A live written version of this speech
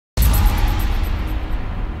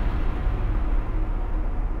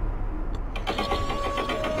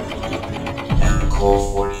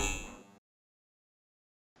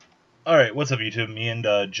Alright, what's up YouTube? Me and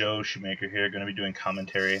Joe Shoemaker here are going to be doing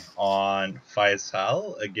commentary on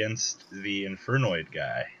Faisal against the Infernoid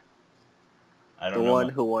guy. I The don't know. one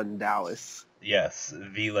who won Dallas. Yes,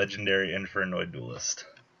 the legendary Infernoid duelist.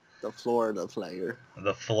 The Florida player.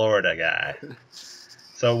 The Florida guy.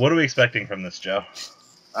 So what are we expecting from this, Joe?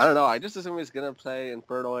 I don't know. I just assume he's going to play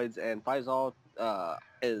Infernoids, and Faisal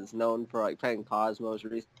is known for playing Cosmos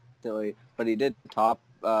recently, but he did top,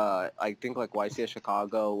 I think, YCS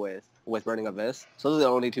Chicago with Burning Abyss. So those are the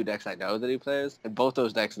only two decks I know that he plays, and both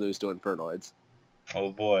those decks lose to Infernoids.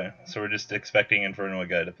 Oh boy. So we're just expecting Infernoid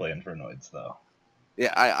guy to play Infernoids, though.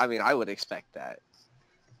 Yeah, I mean, I would expect that.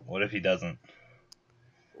 What if he doesn't?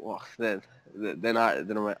 Well, then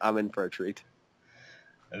I'm in for a treat.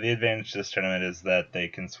 The advantage to this tournament is that they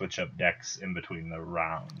can switch up decks in between the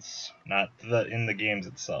rounds. Not in the games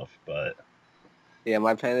itself, but... Yeah,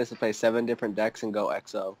 my plan is to play 7 different decks and go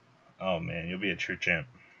XO. Oh man, you'll be a true champ.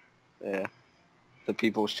 Yeah, the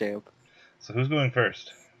people's champ. So who's going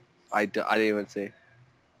first? I didn't even see.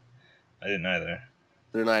 I didn't either.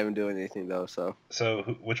 They're not even doing anything, though, so... So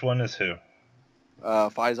which one is who?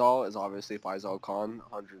 Faisal is obviously Faisal Khan,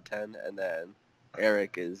 110, and then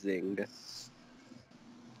Erik is Zing.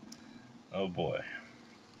 Oh boy.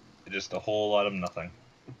 Just a whole lot of nothing.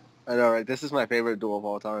 I know, right? This is my favorite duel of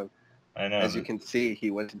all time. I know. As you can see, he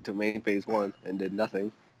went into main phase 1 and did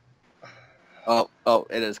nothing. Oh,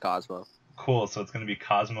 it is Kozmo. Cool, so it's going to be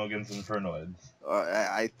Kozmo against Infernoids.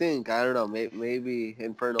 I think, I don't know, maybe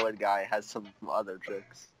Infernoid guy has some other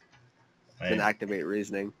tricks. Can activate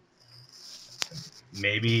reasoning.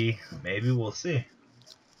 Maybe we'll see.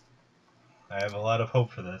 I have a lot of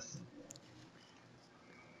hope for this.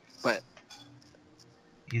 But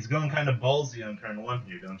he's going kind of ballsy on turn 1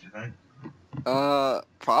 here, don't you think?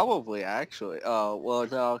 Probably, actually. Well,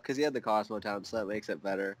 no, because he had the Cosmo Town, so that makes it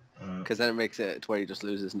better. Because then it makes it to where he just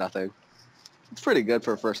loses nothing. It's pretty good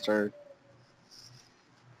for first turn.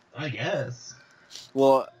 I guess.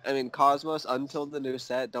 Well, I mean, Cosmos, until the new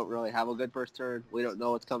set, don't really have a good first turn. We don't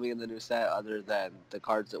know what's coming in the new set other than the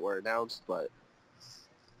cards that were announced, but...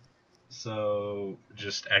 So,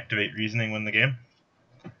 just activate Reasoning, win the game?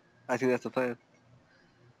 I think that's the plan.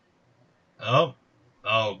 Oh.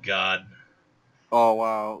 Oh, God. Oh,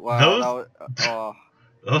 wow. Wow.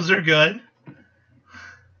 Those are good.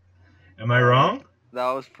 Am I wrong?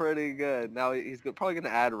 That was pretty good. Now he's probably going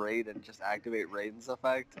to add Raid and just activate Raiden's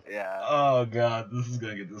effect. Yeah. Oh, God. This is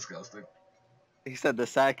going to get disgusting. He said the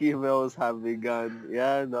Saki mills have begun.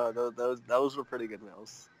 Yeah, no, those were pretty good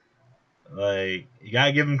mills. Like, you got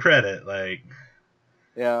to give him credit. Like...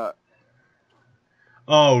 Yeah.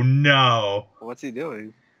 Oh, no. What's he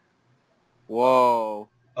doing? Whoa.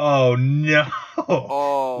 Oh, no.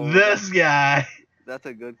 Oh. This guy. That's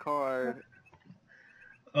a good card.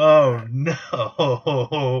 Oh,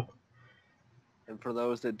 no. And for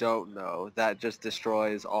those that don't know, that just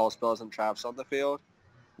destroys all spells and traps on the field.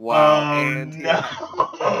 Wow. Oh, And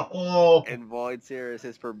no. And Void Seer is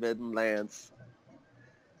his Forbidden Lance.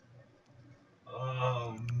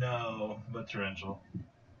 Oh, no. But Torrential.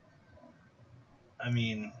 I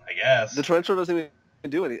mean, I guess. The Torrential doesn't even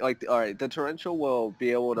do anything. Like, alright, the Torrential will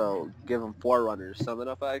be able to give him Forerunners summon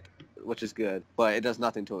effect, which is good, but it does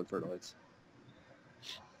nothing to Infernoids.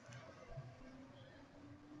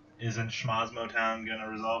 Isn't Schmozmo Town gonna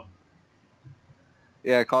resolve?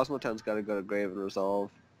 Yeah, Cosmo Town's gotta go to Grave and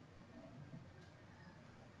resolve.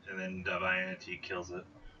 And then Divinity kills it.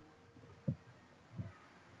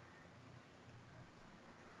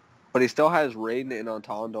 But he still has Raiden and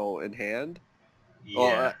Otondo in hand. Yeah.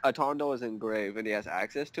 Well, Otondo is in Grave and he has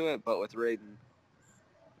access to it, but with Raiden,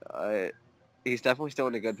 he's definitely still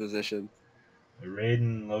in a good position.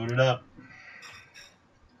 Raiden loaded up.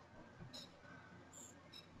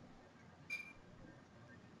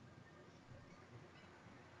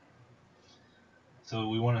 So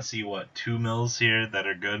we want to see, what, 2 mills here that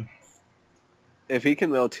are good? If he can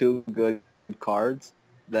mill 2 good cards,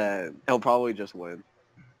 then he'll probably just win.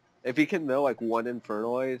 If he can mill, 1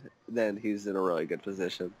 Infernoid, then he's in a really good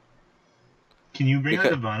position. Can you bring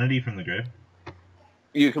out Divinity from the grave?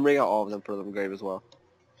 You can bring out all of them from the grave as well.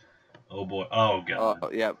 Oh, boy. Oh,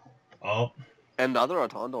 God. Yeah. Oh. And the other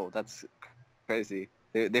Otondo, that's crazy.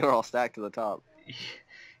 They were all stacked to the top.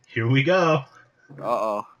 Here we go.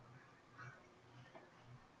 Uh-oh.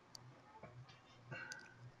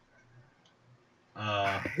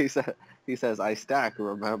 He says, I stack,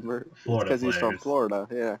 remember? Florida because he's from Florida,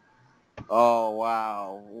 yeah. Oh,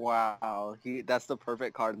 wow. Wow. That's the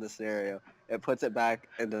perfect card in this scenario. It puts it back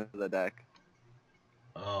into the deck.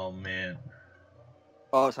 Oh, man.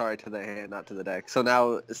 Oh, sorry, to the hand, not to the deck. So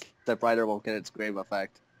now Step Rider won't get its grave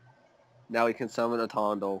effect. Now he can summon a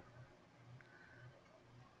Tondo.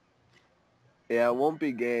 Yeah, it won't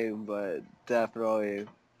be game, but definitely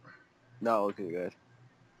not looking good.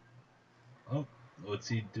 Oh, what's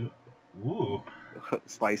he do? Ooh,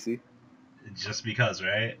 Spicy. just because,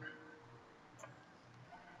 right?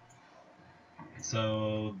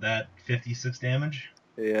 So that 56 damage.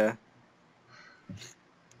 Yeah.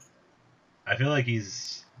 I feel like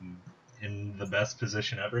he's in the best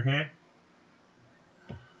position ever here.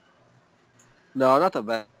 No, not the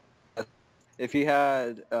best. If he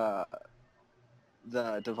had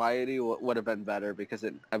the Divinity would have been better because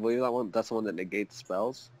I believe that's the one that negates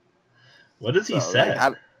spells. What does he So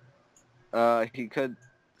like set? he could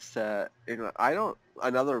set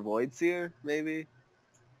another Void Seer maybe.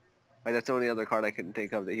 Like that's the only other card I can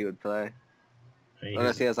think of that he would play. I mean,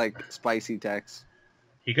 Unless he has like spicy text.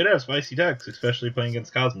 he could have spicy decks, especially playing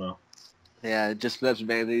against Kozmo. Yeah, just flips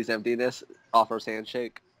Vanity's Emptiness, offers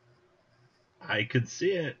Handshake. I could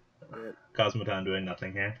see it. Yeah. Cosmoton doing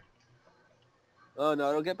nothing here. Oh no,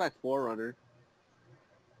 it'll get back Forerunner.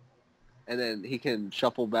 And then he can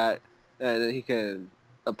shuffle back, and then he can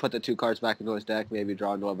put the 2 cards back into his deck, maybe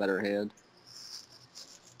draw into a better hand.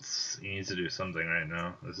 He needs to do something right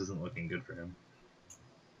now. This isn't looking good for him.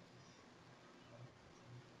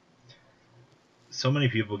 So many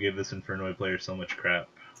people give this Infernoid player so much crap.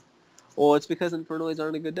 Well, it's because Infernoids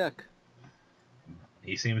aren't a good deck.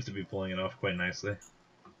 He seems to be pulling it off quite nicely.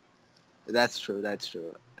 That's true.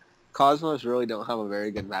 Cosmos really don't have a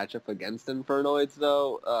very good matchup against Infernoids,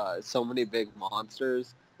 though. So many big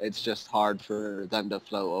monsters, it's just hard for them to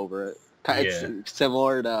flow over it. It's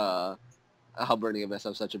similar to how Burning Abyss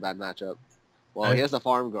have such a bad matchup. Well, he has the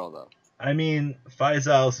Farm Girl, though. I mean,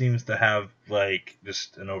 Faisal seems to have, like,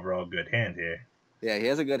 just an overall good hand here. Yeah, he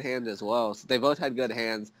has a good hand as well. So they both had good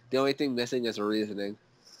hands. The only thing missing is reasoning.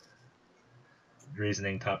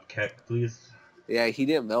 Reasoning top keck, please. Yeah, he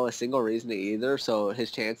didn't mill a single reasoning either, so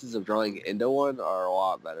his chances of drawing into one are a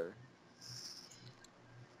lot better.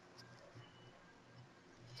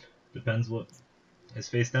 Depends what his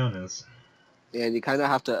face down is. And you kind of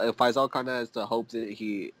have to, Faisal kind of has to hope that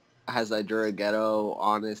he has a Duragetto,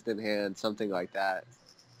 Honest in hand, something like that.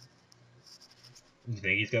 You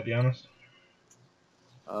think he's got the Honest?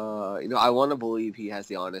 I want to believe he has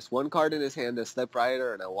the Honest. One card in his hand is Slip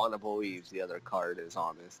Rider, and I want to believe the other card is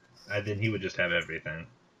Honest. Then he would just have everything.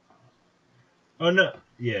 Oh no,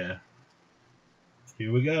 yeah.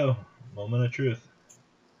 Here we go. Moment of truth.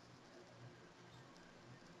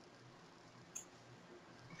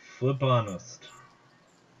 Flip Honest.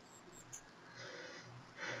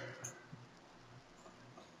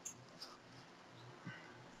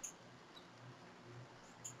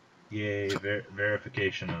 Yay,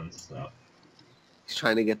 verification on stuff. He's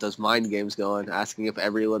trying to get those mind games going, asking if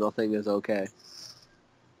every little thing is okay.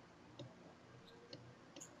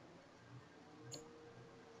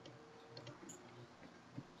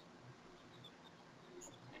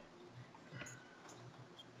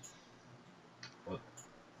 What?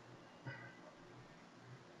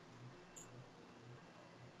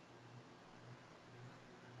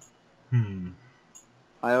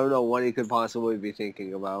 I don't know what he could possibly be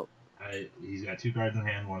thinking about. He's got 2 cards in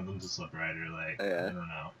hand, one of them's a Slip Rider, Yeah. I don't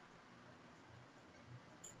know.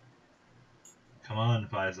 Come on,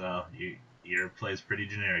 Faisal. Your play's pretty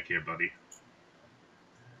generic here, buddy.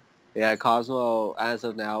 Yeah, Kozmo, as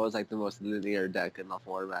of now, is like the most linear deck in the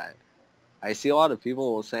format. I see a lot of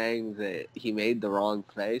people saying that he made the wrong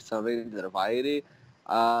play, something to the variety.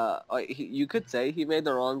 You could say he made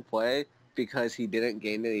the wrong play because he didn't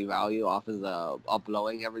gain any value off of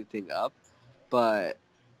blowing everything up, but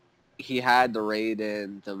he had the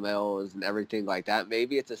Raiden, the Mills, and everything like that.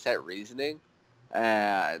 Maybe it's a set reasoning,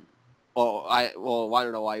 and I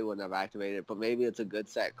don't know why he wouldn't have activated it, but maybe it's a good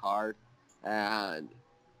set card, and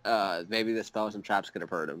maybe the spells and traps could have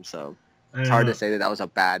hurt him. So it's hard to say that was a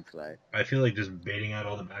bad play. I feel like just baiting out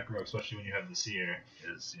all the back row, especially when you have the Seer,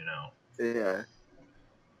 is Yeah.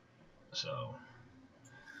 So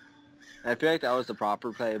I feel like that was the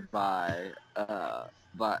proper play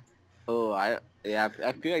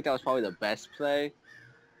I feel like that was probably the best play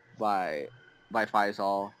by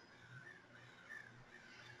Faisal.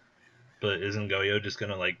 But isn't Goyo just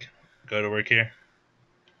gonna go to work here?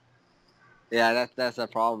 Yeah, that's the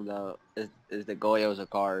problem though. Is that Goyo's a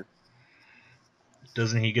card.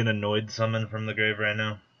 Doesn't he get annoyed summon from the grave right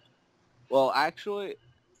now? Well, actually,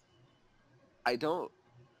 I don't.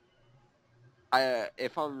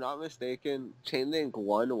 If I'm not mistaken, Chainlink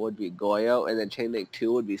 1 would be Goyo, and then Chainlink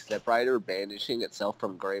 2 would be Slip Rider banishing itself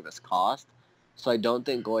from grave as cost. So I don't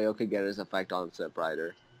think Goyo could get his effect on Slip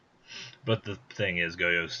Rider. But the thing is,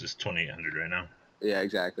 Goyo's just 2800 right now. Yeah,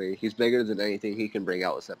 exactly. He's bigger than anything he can bring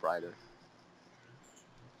out with Slip Rider.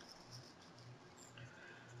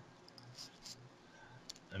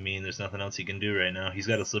 mean, there's nothing else he can do right now. He's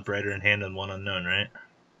got a Slip Rider in hand and one unknown, right?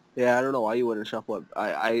 Yeah, I don't know why you wouldn't shuffle it.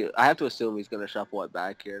 I have to assume he's going to shuffle it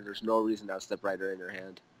back here. There's no reason to have Slip Rider in your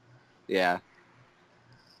hand. Yeah.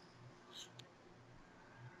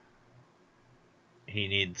 He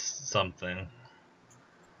needs something.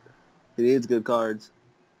 He needs good cards.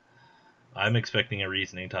 I'm expecting a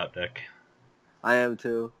Reasoning top deck. I am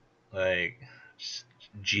too. Like,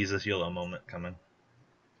 Jesus YOLO moment coming.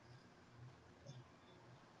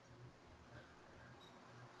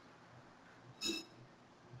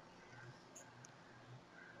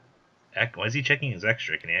 Why is he checking his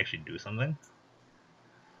extra? Can he actually do something?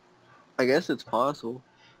 I guess it's possible.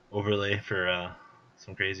 Overlay for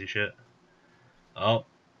some crazy shit. Oh,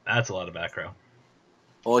 that's a lot of back row.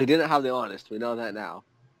 Well, he didn't have the Honest. We know that now.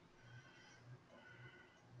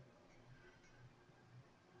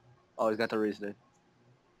 Oh, he's got the Reasoning.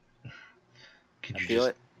 Could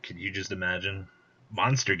you just imagine?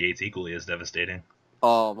 Monster Gate's equally as devastating.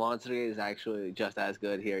 Oh, Monster Gate is actually just as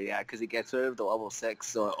good here, yeah, because he gets rid of the level 6,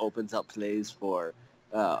 so it opens up plays for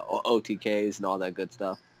OTKs and all that good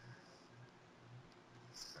stuff.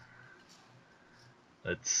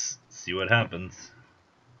 Let's see what happens.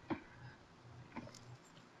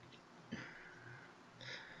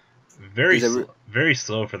 Very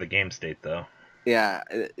slow for the game state, though. Yeah,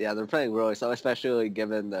 they're playing really slow, especially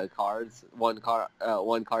given the cards. One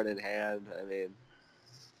card in hand. I mean,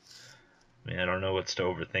 I don't know what's to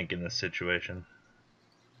overthink in this situation.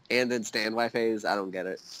 And in standby phase, I don't get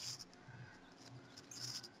it.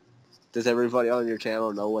 Does everybody on your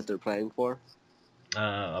channel know what they're playing for?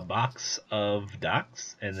 A box of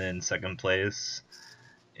docks, and then second place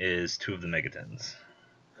is 2 of the Megatons.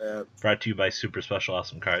 Brought to you by Super Special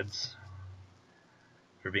Awesome Cards.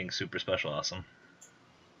 For being super special awesome.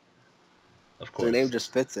 Of course. Their name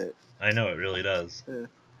just fits it. I know, it really does. Yeah.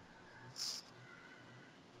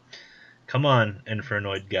 Come on,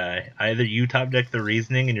 Infernoid guy. Either you top deck the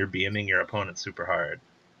Reasoning and you're BMing your opponent super hard.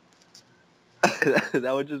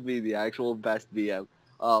 That would just be the actual best BM.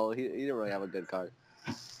 Oh, he didn't really have a good card.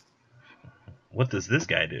 What does this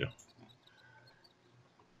guy do?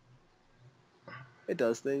 It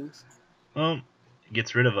does things. It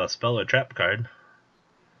gets rid of a spell or trap card.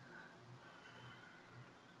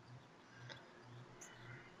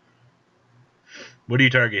 What do you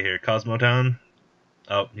target here? Kozmo Town?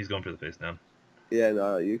 Oh, he's going for the face down. Yeah,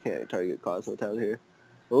 no, you can't target Kozmo Town here.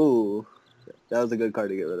 Ooh, that was a good card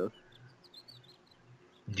to get rid of.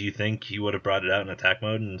 Do you think he would have brought it out in attack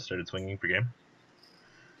mode and started swinging for game?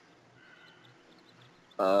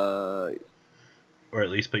 Or at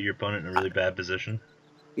least put your opponent in a really bad position?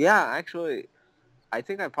 Yeah, actually, I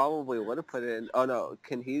think I probably would have put it in. Oh no,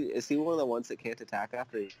 is he one of the ones that can't attack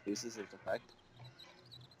after he uses his effect?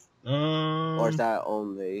 Or is that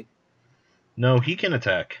only? No, he can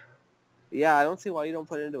attack. Yeah, I don't see why you don't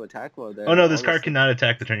put it into attack mode there. Oh no, this card cannot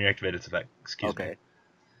attack the turn you activate its effect. Excuse me.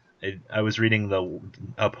 I was reading the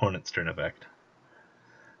opponent's turn effect.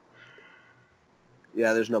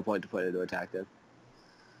 Yeah, there's no point to put it into attack then.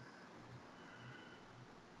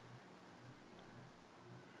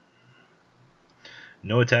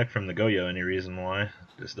 No attack from the Goyo. Any reason why?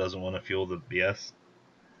 Just doesn't want to fuel the BS?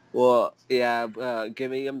 Well, yeah,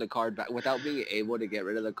 giving him the card back without being able to get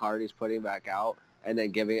rid of the card he's putting back out, and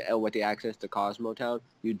then giving it with the access to Kozmo Town,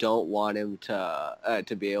 you don't want him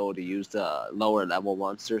to be able to use the lower level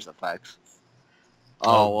monsters effects.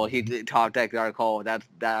 Oh well, he did top deck Dark-Hole. That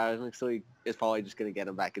actually is probably just gonna get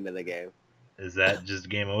him back into the game. Is that just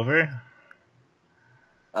game over?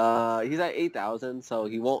 He's at 8,000, so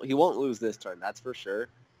he won't lose this turn. That's for sure.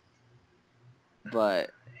 But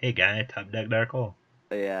hey, guy, top deck Dark-Hole.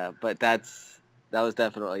 Yeah, but that was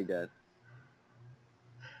definitely good.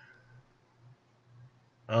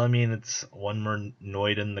 Well, I mean, it's one more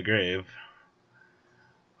Noid in the grave.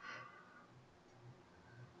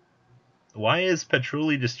 Why is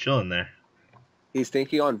Petruli just chilling there? He's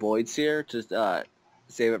thinking on Void Seer to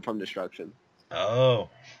save it from destruction. Oh.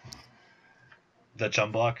 The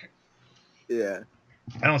chum block? Yeah.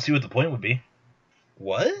 I don't see what the point would be.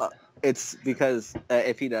 What? It's because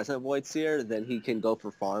if he doesn't Void Seer, then he can go for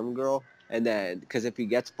Farm Girl, and then because if he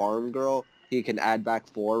gets Farm Girl, he can add back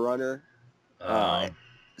Forerunner.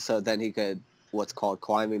 So then he could what's called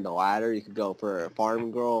climbing the ladder. You could go for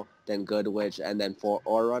Farm Girl, then Good Witch, and then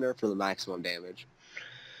Forerunner for the maximum damage.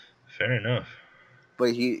 Fair enough.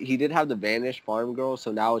 But he did have the Vanish Farm Girl,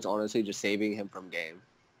 so now it's honestly just saving him from game.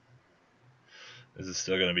 This is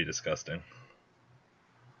still going to be disgusting.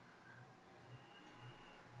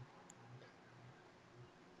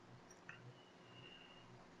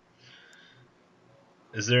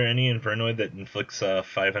 Is there any Infernoid that inflicts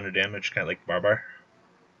 500 damage, kind of like Barbar?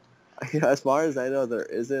 As far as I know, there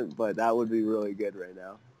isn't, but that would be really good right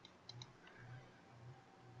now.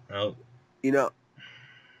 Oh. You know,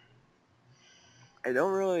 I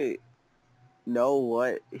don't really know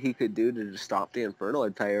what he could do to just stop the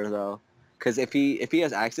Infernoid player, though. Because if he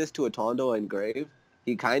has access to a Tondo and Grave,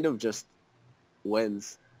 he kind of just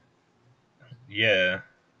wins. Yeah.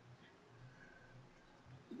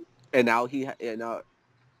 And now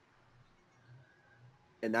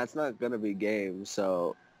and that's not gonna be game.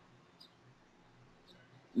 So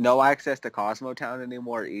no access to Kozmo Town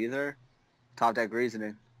anymore either. Top deck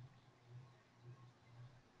reasoning.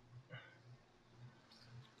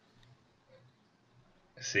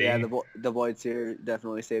 See? Yeah, the Void Seer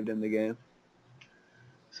definitely saved him the game.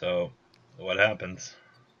 So, what happens?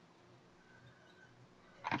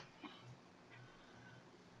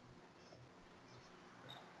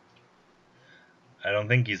 I don't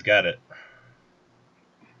think he's got it.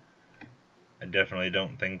 I definitely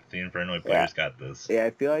don't think the Infernoid player's got this. Yeah,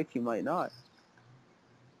 I feel like he might not.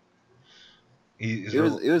 He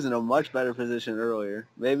was in a much better position earlier.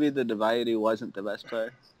 Maybe the Divinity wasn't the best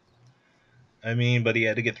player. I mean, but he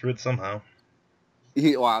had to get through it somehow.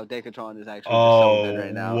 Wow, Decatron is actually just so good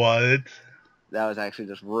right now. What? That was actually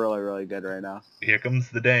just really, really good right now. Here comes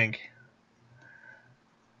the dank.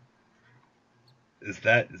 Is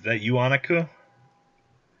that you, Anaku?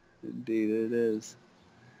 Indeed, it is.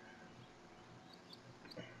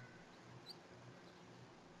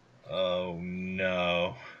 Oh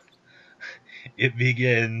no. It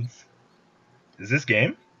begins. Is this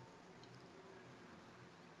game?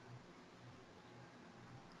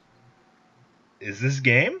 Is this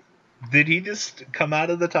game? Did he just come out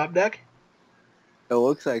of the top deck? It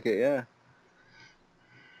looks like it, yeah.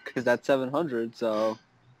 Because that's 700, so...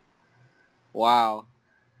 Wow.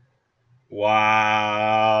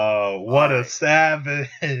 Wow. What a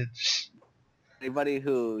savage. Anybody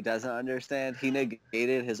who doesn't understand, he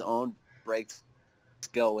negated his own break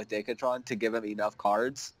skill with Decatron to give him enough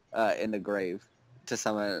cards in the grave to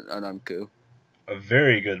summon an Unku. A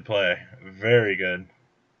very good play. Very good.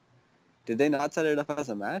 Did they not set it up as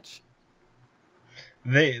a match?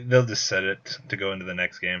 They'll just set it to go into the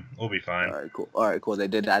next game. We'll be fine. All right, cool. They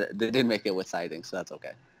did that. They did make it with siding, so that's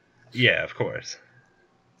okay. Yeah, of course.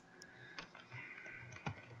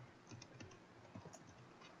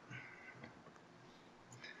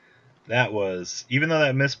 That was, even though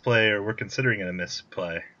that misplay, or we're considering it a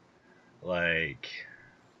misplay, like,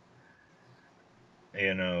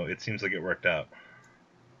 you know, it seems like it worked out.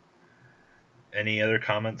 Any other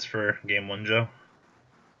comments for game one, Joe?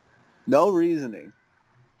 No reasoning.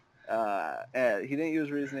 He didn't use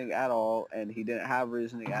reasoning at all, and he didn't have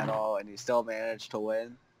reasoning at all, and he still managed to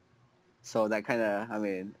win. So that kind of, I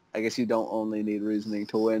mean, I guess you don't only need reasoning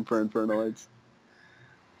to win for Infernoids.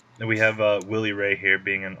 We have Willie Ray here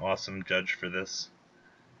being an awesome judge for this,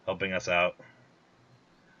 helping us out.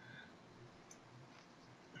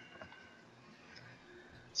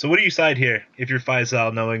 So what do you side here if you're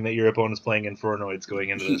Faisal, knowing that your opponent's playing Infernoids going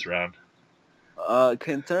into this round?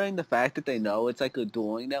 Considering the fact that they know it's like a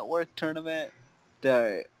Dueling Network tournament,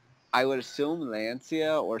 I would assume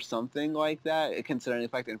Lancia or something like that, considering the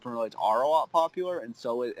fact that Infernoids are a lot popular, and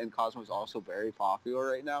Kozmo is also very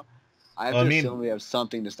popular right now. I have to assume we have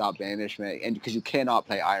something to stop banishment, and because you cannot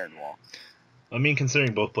play Iron Wall. I mean,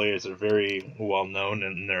 considering both players are very well known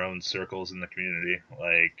in their own circles in the community,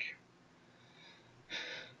 like,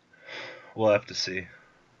 we'll have to see.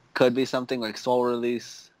 Could be something like Soul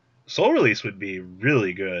Release. Soul Release would be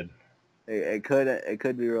really good. It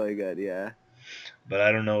could be really good, yeah. But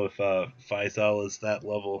I don't know if Faisal is that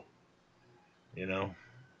level. You know,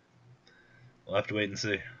 we'll have to wait and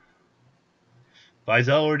see.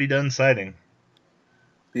 Faisal already done siding.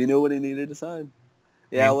 He knew what he needed to sign.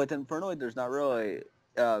 Yeah, with Infernoid, there's not really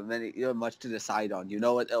much to decide on. You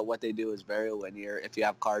know what they do is very linear. If you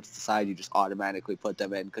have cards to side, you just automatically put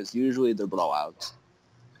them in because usually they're blowouts.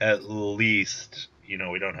 At least, you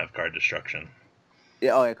know, we don't have card destruction.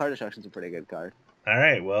 Yeah, card destruction's a pretty good card. All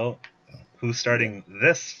right, well, who's starting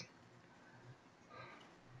this?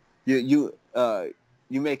 You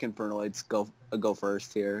make Infernoids go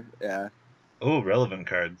first here. Yeah. Oh, relevant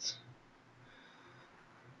cards.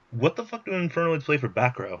 What the fuck do Infernoids play for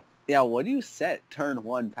back row? Yeah, what do you set turn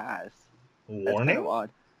 1 pass? Warning? That's kind of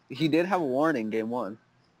odd. He did have a warning game 1.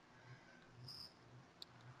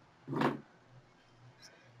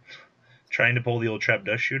 Trying to pull the old trap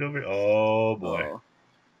dust shoot over? Oh, boy. Oh.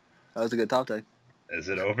 That was a good top deck. Is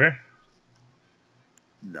it over?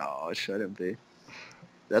 No, it shouldn't be.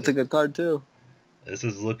 That's a good card, too. This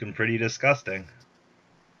is looking pretty disgusting.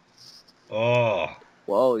 Oh.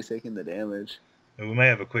 Whoa, he's taking the damage. We might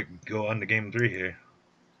have a quick go on to game 3 here.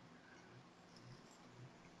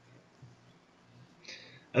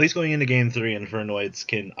 At least going into game 3, Infernoids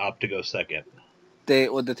can opt to go second.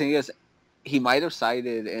 The thing is, he might have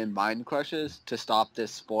sided in Mind Crushes to stop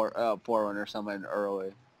this Forerunner summon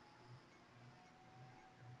early.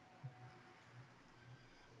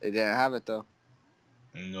 They didn't have it though.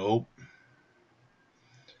 Nope.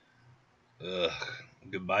 Ugh.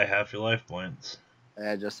 Goodbye half your life points.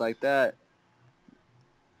 Yeah, just like that.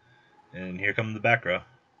 And here come the back row.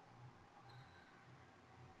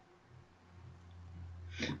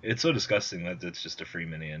 It's so disgusting that it's just a free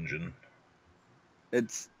mini engine.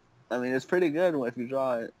 It's pretty good if you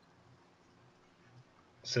draw it.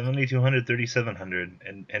 7,200, 3,700,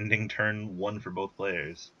 and ending turn 1 for both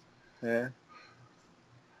players. Yeah.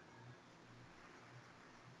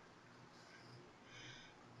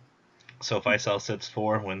 So Faisal sets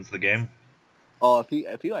 4, wins the game. Oh,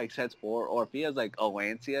 if he like sets 4, or if he has like a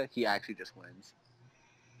Lancia, he actually just wins.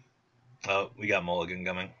 Oh, we got Mulligan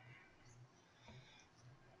coming.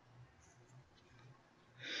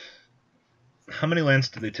 How many lands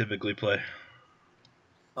do they typically play?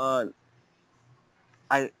 It's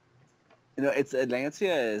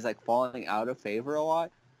Lancia is like falling out of favor a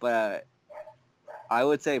lot, but I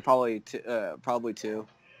would say probably two.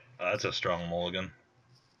 That's a strong Mulligan.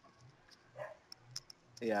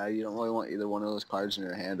 Yeah, you don't really want either one of those cards in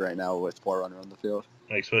your hand right now with Forerunner on the field.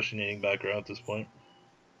 Especially needing back row at this point.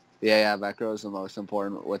 Yeah, back row is the most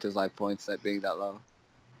important with his life points that being that low.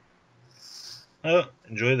 Oh,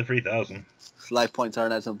 enjoy the 3,000. Life points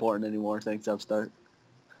aren't as important anymore thanks to Upstart.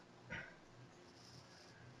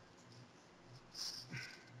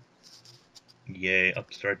 Yay,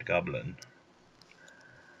 Upstart Goblin.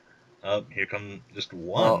 Oh, here come just Oh,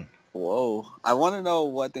 one. whoa. I want to know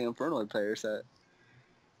what the Infernoid player said.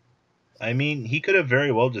 I mean, he could have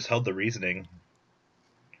very well just held the reasoning.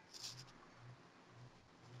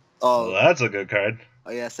 Oh, Well, that's a good card.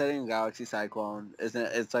 Oh yeah, setting Galaxy Cyclone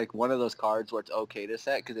isn't. It's like one of those cards where it's okay to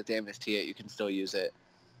set because if they MST it, you can still use it.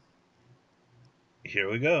 Here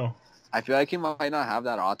we go. I feel like he might not have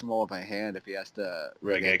that optimal of a hand if he has to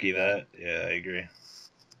Regeki that. Yeah, I agree.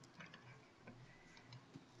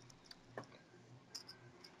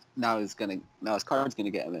 Now his card's gonna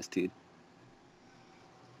get MST'd.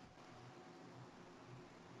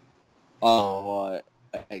 Oh,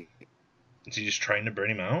 Is he just trying to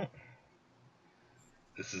burn him out?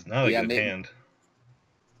 This is not a good hand.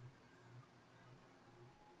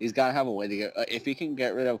 He's gotta have a way to get. If he can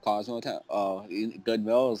get rid of Kozmo, good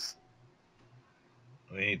mills.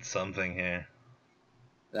 We need something here.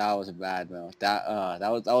 That was a bad mill. That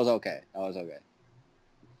was okay. That was okay.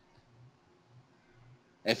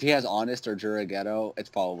 If he has Honest or Juraghetto, it's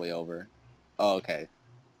probably over. Oh, okay.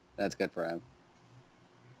 That's good for him.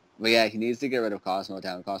 But yeah, he needs to get rid of Cosmo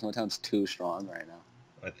Town. Cosmo Town's too strong right now.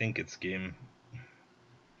 I think it's game.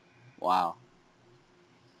 Wow.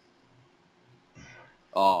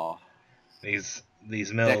 Oh. These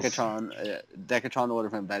mills. Decatron would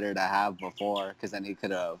have been better to have before, because then he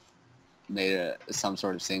could have made some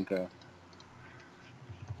sort of synchro.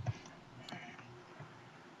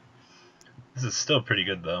 This is still pretty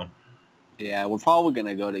good, though. Yeah, we're probably going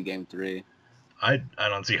to go to game 3. I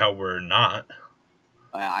don't see how we're not.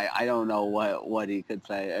 I don't know what he could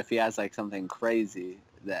play. If he has like something crazy,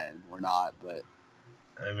 then we're not, but...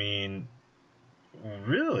 I mean,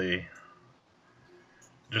 really?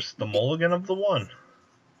 Just the mulligan of the one.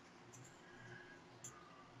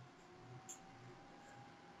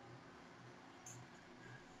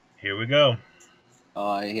 Here we go.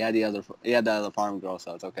 He had the other farm girl,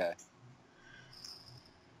 so it's okay.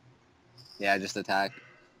 Yeah, just attack.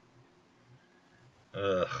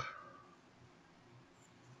 Ugh.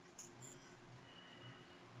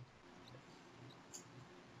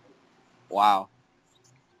 Wow.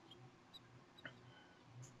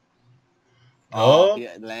 Oh,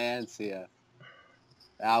 Lancia.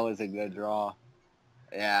 That was a good draw.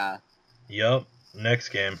 Yeah. Yup. Next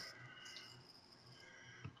game.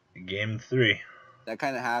 Game 3. That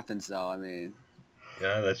kind of happens, though. I mean...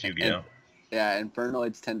 Yeah, that's Yugioh. Yeah,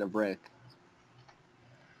 Infernoids tend to brick.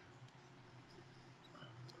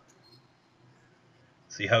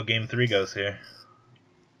 See how game 3 goes here.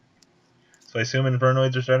 So I assume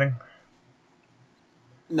Infernoids are starting?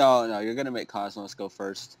 No, you're going to make Cosmos go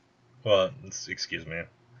first. Well, excuse me.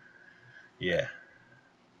 Yeah.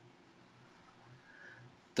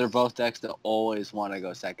 They're both decks that always want to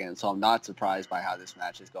go second, so I'm not surprised by how this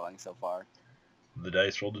match is going so far. The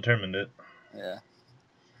dice roll determined it. Yeah.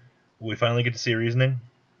 Will we finally get to see reasoning?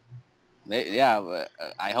 Yeah, but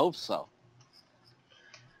I hope so.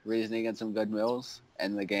 Reasoning and some good mills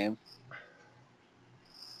in the game.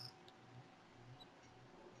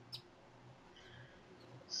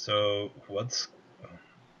 So, what's...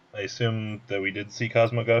 I assume that we did see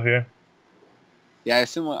Kozmo go here. Yeah,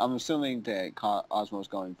 I'm assuming that Cosmo's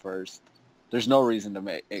going first. There's no reason to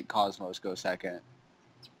make it Cosmos go second.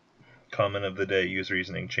 Comment of the day: use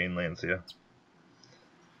reasoning, chain Lancia.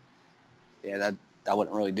 Yeah, that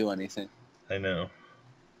wouldn't really do anything. I know.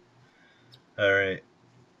 All right,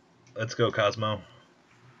 let's go, Kozmo.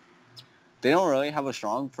 They don't really have a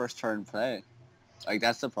strong first turn play. Like,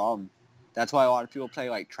 that's the problem. That's why a lot of people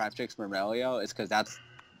play like Traptrix Mermelio. It's because that's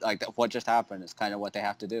like what just happened. It's kind of what they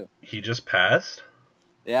have to do. He just passed.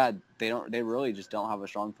 Yeah, they really just don't have a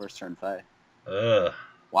strong first turn play. Ugh.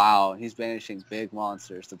 Wow, he's banishing big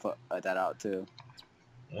monsters to put that out too.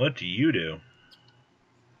 What do you do?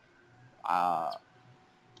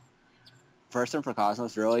 First turn for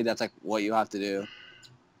Cosmos, really? That's like what you have to do.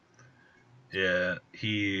 Yeah,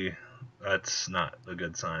 that's not a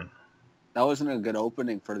good sign. That wasn't a good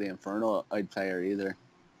opening for the Infernoid player either.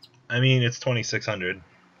 I mean, it's 2,600.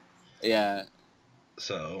 Yeah.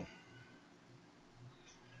 So.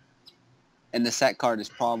 And the set card is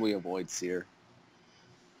probably a Void Seer.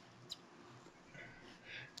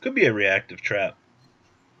 Could be a reactive trap.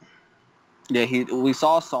 Yeah, we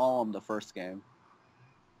saw Solemn the first game.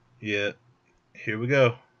 Yeah. Here we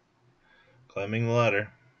go. Climbing the ladder.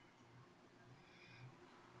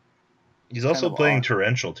 He's also playing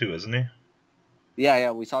Torrential too, isn't he?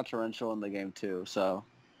 Yeah, we saw Torrential in the game too, so.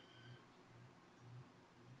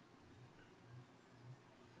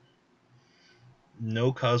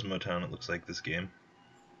 No Cosmo Town, it looks like, this game.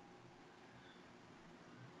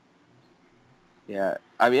 Yeah,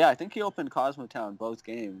 I think he opened Cosmo Town both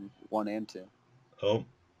games, 1 and 2. Oh,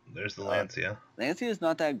 there's the Lancia. Lancia is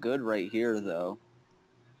not that good right here, though.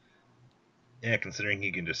 Yeah, considering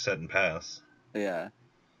he can just set and pass. Yeah.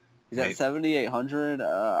 He's at 7,800.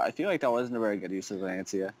 I feel like that wasn't a very good use of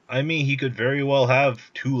Lancia. I mean, he could very well have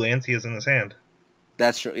 2 Lancias in his hand.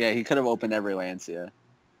 That's true. Yeah, he could have opened every Lancia.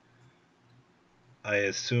 I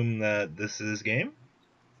assume that this is his game?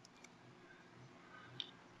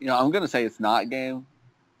 I'm going to say it's not game.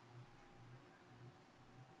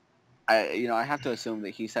 I have to assume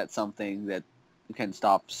that he set something that can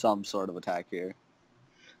stop some sort of attack here.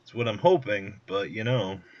 That's what I'm hoping, but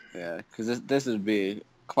Yeah, because this would be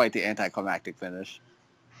quite the anticlimactic finish.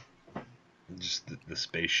 Just the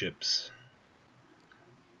spaceships.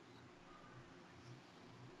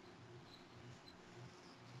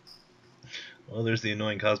 Well, there's the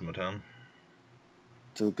annoying Cosmotown.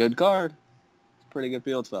 It's a good card. It's a pretty good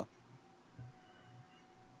field spell.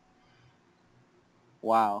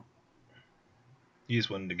 Wow. He just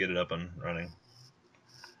wanted to get it up and running.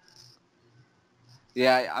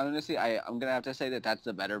 Yeah, honestly, I'm gonna have to say that that's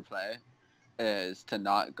the better play, is to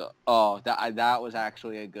not go. Oh, that was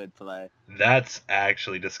actually a good play. That's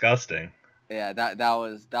actually disgusting. Yeah, that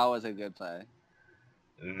was a good play.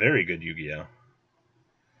 Very good Yu-Gi-Oh.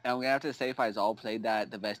 And I'm gonna have to say Faisal played that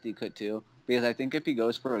the best he could too, because I think if he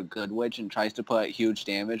goes for a good witch and tries to put huge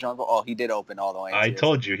damage on, he did open all the lanes. I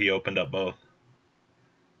told you he opened up both.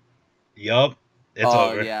 Yup, it's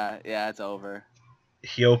over. Oh yeah, it's over.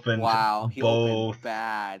 He opened he both. Opened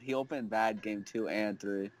bad. He opened bad game 2 and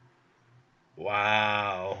 3.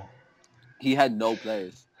 Wow. He had no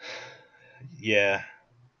plays. Yeah,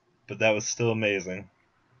 but that was still amazing.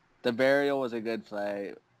 The burial was a good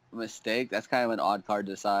play. Mistake, that's kind of an odd card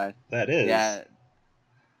to decide. That is. Yeah.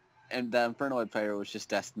 And the Infernoid player was just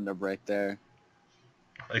destined to break there.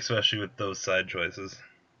 Especially with those side choices.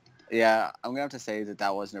 Yeah, I'm going to have to say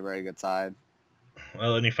that wasn't a very good side.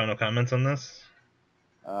 Well, any final comments on this?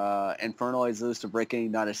 Infernoids lose to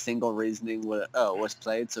Breaking. Not a single reasoning was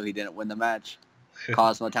played, so he didn't win the match.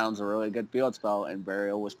 Cosmo Town's a really good field spell, and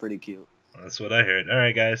Burial was pretty cute. That's what I heard.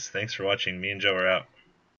 Alright guys, thanks for watching. Me and Joe are out.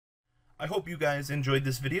 I hope you guys enjoyed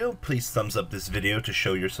this video. Please thumbs up this video to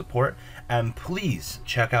show your support. And please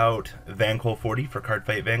check out Vanguard 40 for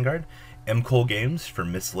Cardfight Vanguard, MKohl Games for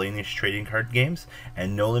miscellaneous trading card games,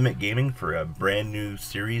 and No Limit Gaming for a brand new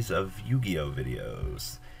series of Yu-Gi-Oh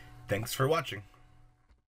videos. Thanks for watching.